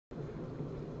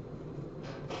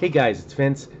Hey guys, it's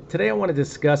Vince. Today I want to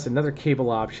discuss another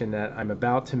cable option that I'm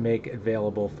about to make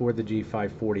available for the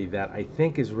G540 that I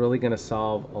think is really going to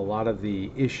solve a lot of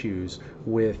the issues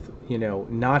with,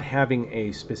 not having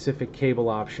a specific cable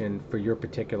option for your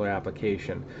particular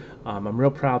application. I'm real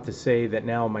proud to say that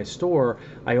now in my store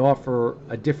I offer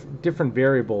a different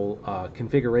variable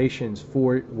configurations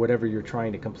for whatever you're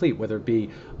trying to complete, whether it be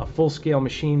a full-scale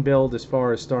machine build as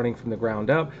far as starting from the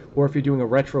ground up, or if you're doing a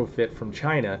retrofit from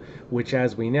China, which,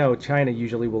 as we know, China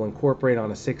usually will incorporate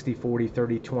on a 60-40,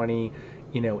 30-20,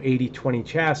 80-20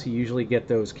 chassis. You usually get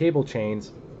those cable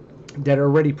chains that are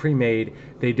already pre-made,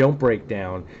 they don't break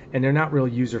down, and they're not real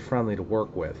user-friendly to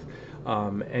work with.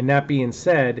 And that being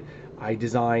said, I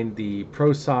designed the Pro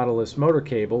Solderless motor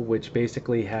cable, which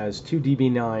basically has two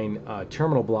DB9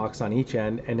 terminal blocks on each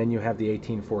end, and then you have the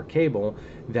 18-4 cable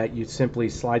that you simply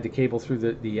slide the cable through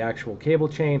the actual cable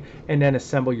chain and then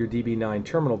assemble your DB9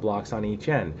 terminal blocks on each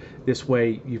end. This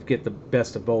way you get the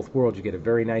best of both worlds. You get a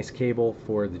very nice cable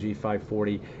for the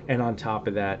G540, and on top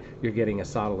of that you're getting a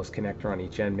solderless connector on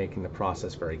each end, making the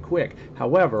process very quick.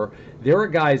 However, there are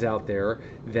guys out there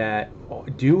that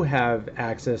do have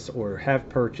access or have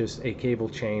purchased a cable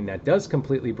chain that does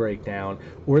completely break down,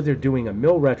 or they're doing a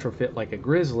mill retrofit like a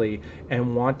Grizzly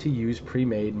and want to use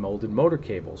pre-made molded motor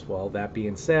cables. Well, that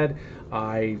being said,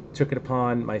 I took it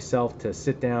upon myself to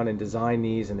sit down and design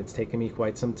these, and it's taken me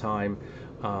quite some time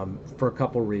for a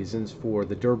couple reasons: for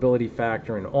the durability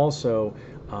factor, and also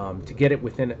to get it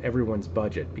within everyone's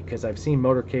budget, because I've seen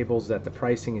motor cables that the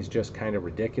pricing is just kind of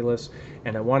ridiculous,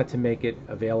 and I wanted to make it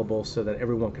available so that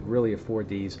everyone could really afford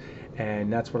these,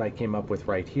 and that's what I came up with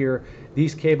right here.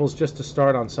 These cables, just to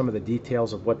start on some of the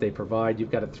details of what they provide: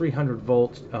 you've got a 300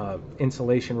 volt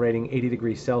insulation rating, 80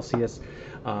 degrees Celsius,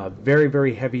 very,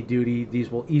 very heavy duty.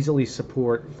 These will easily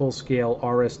support full-scale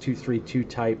RS-232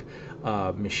 type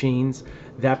machines.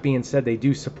 That being said, they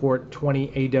do support 20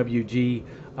 AWG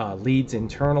leads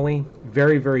internally.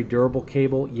 Very, very durable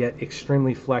cable, yet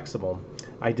extremely flexible.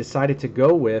 I decided to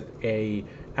go with a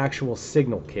actual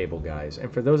signal cable, guys,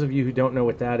 and for those of you who don't know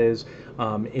what that is,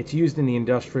 it's used in the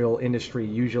industrial industry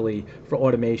usually for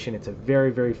automation. It's a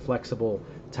very, very flexible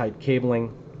type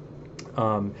cabling.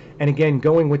 And again,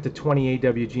 going with the 20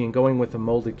 AWG and going with a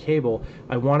molded cable,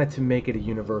 I wanted to make it a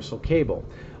universal cable.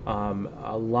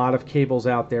 A lot of cables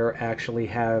out there actually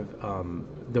have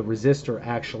the resistor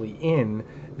actually in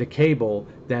the cable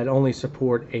that only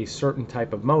support a certain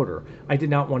type of motor. I did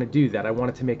not want to do that. I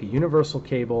wanted to make a universal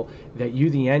cable that you,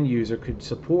 the end user, could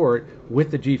support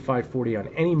with the G540 on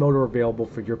any motor available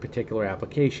for your particular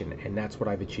application, and that's what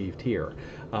I've achieved here.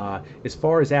 As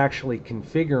far as actually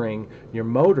configuring your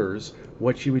motors,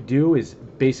 what you would do is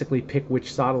basically pick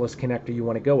which solderless connector you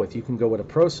want to go with. You can go with a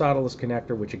Pro Solderless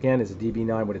connector, which again is a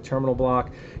DB9 with a terminal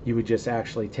block. You would just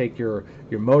actually take your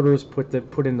motors, put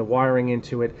in the wiring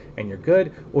into it, and you're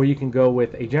good. Or you can go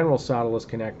with a general solderless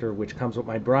connector, which comes with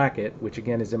my bracket, which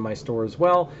again is in my store as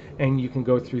well, and you can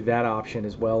go through that option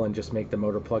as well and just make the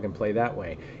motor plug and play that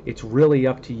way. It's really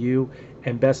up to you.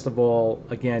 And best of all,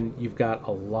 again, you've got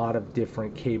a lot of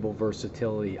different cable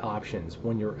versatility options.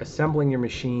 When you're assembling your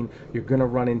machine, you're going to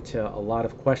run into a lot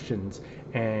of questions,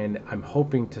 and I'm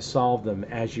hoping to solve them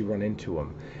as you run into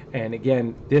them. And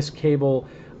again, this cable,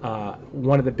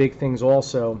 one of the big things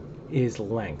also is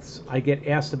lengths. I get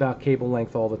asked about cable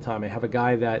length all the time. I have a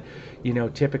guy that,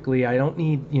 typically I don't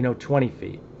need, 20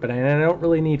 feet, but I don't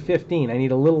really need 15. I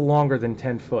need a little longer than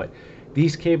 10 foot.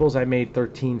 These cables I made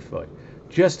 13 foot.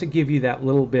 Just to give you that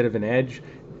little bit of an edge.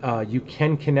 You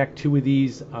can connect two of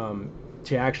these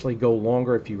to actually go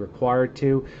longer if you require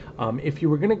to. If you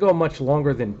were going to go much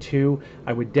longer than two,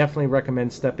 I would definitely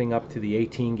recommend stepping up to the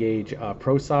 18 gauge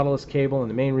Pro Solderless cable, and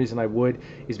the main reason I would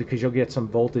is because you'll get some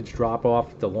voltage drop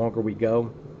off the longer we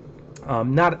go.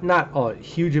 Not a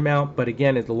huge amount, but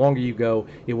again, as the longer you go,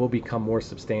 it will become more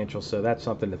substantial, so that's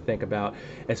something to think about.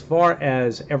 As far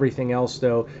as everything else,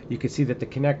 though, you can see that the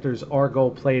connectors are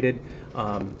gold plated,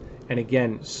 and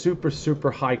again,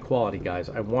 super high quality, guys.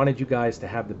 I wanted you guys to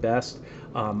have the best.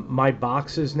 My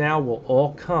boxes now will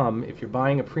all come, if you're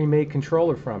buying a pre-made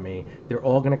controller from me, they're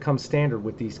all going to come standard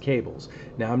with these cables.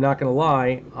 Now, I'm not going to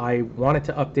lie, I wanted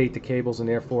to update the cables, and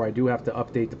therefore I do have to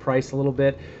update the price a little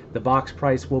bit. The box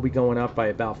price will be going up by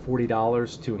about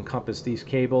 $40 to encompass these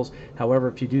cables. However,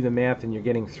 if you do the math and you're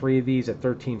getting 3 of these at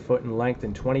 13 foot in length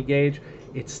and 20 gauge,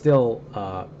 it's still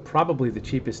probably the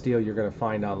cheapest deal you're going to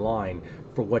find online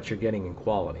for what you're getting in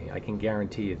quality. I can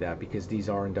guarantee you that, because these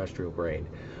are industrial grade.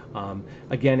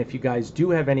 Again, if you guys do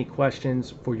have any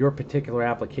questions for your particular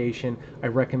application, I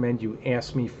recommend you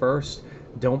ask me first.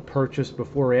 Don't purchase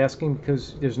before asking,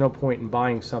 because there's no point in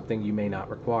buying something you may not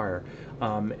require.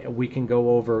 We can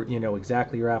go over,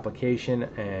 exactly your application,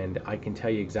 and I can tell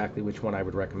you exactly which one I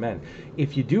would recommend.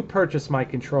 If you do purchase my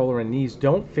controller and these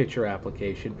don't fit your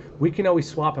application, we can always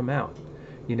swap them out.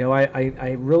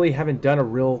 I really haven't done a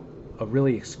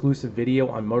really exclusive video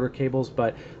on motor cables,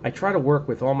 but I try to work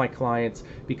with all my clients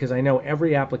because I know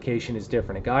every application is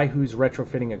different. A guy who's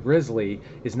retrofitting a Grizzly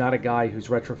is not a guy who's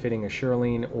retrofitting a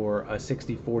Shirlene or a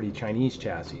 6040 Chinese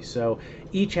chassis. So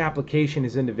each application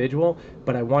is individual,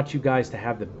 but I want you guys to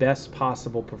have the best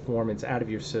possible performance out of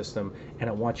your system, and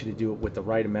I want you to do it with the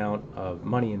right amount of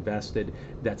money invested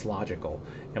that's logical.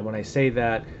 And when I say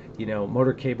that,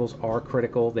 motor cables are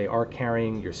critical. They are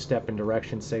carrying your step and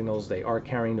direction signals. They are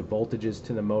carrying the voltages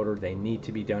to the motor. They need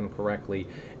to be done correctly,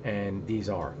 and these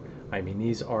are.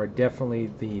 These are definitely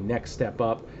the next step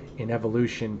up in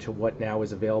evolution to what now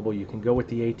is available. You can go with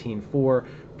the 18.4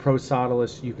 Pro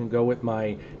Solderless. You can go with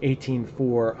my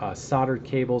 18.4 soldered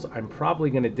cables. I'm probably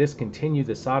going to discontinue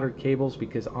the soldered cables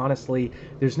because honestly,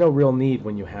 there's no real need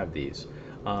when you have these.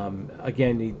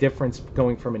 Again, the difference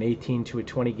going from an 18 to a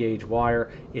 20 gauge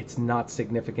wire, it's not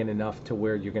significant enough to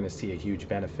where you're going to see a huge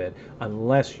benefit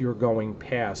unless you're going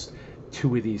past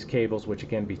 2 of these cables, which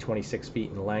again be 26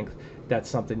 feet in length. That's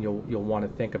something you'll want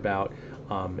to think about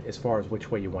as far as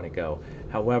which way you want to go.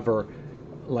 However,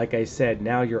 like I said,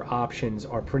 now your options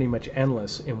are pretty much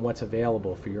endless in what's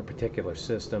available for your particular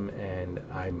system, and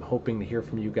I'm hoping to hear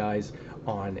from you guys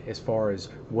on as far as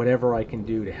whatever I can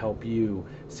do to help you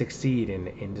succeed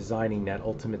in designing that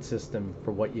ultimate system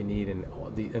for what you need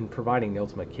and providing the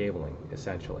ultimate cabling,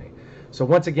 essentially. So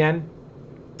once again,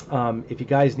 if you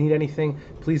guys need anything,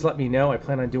 please let me know. I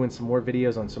plan on doing some more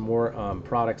videos on some more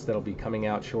products that'll be coming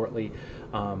out shortly.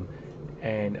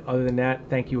 And other than that,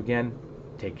 thank you again.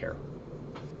 Take care.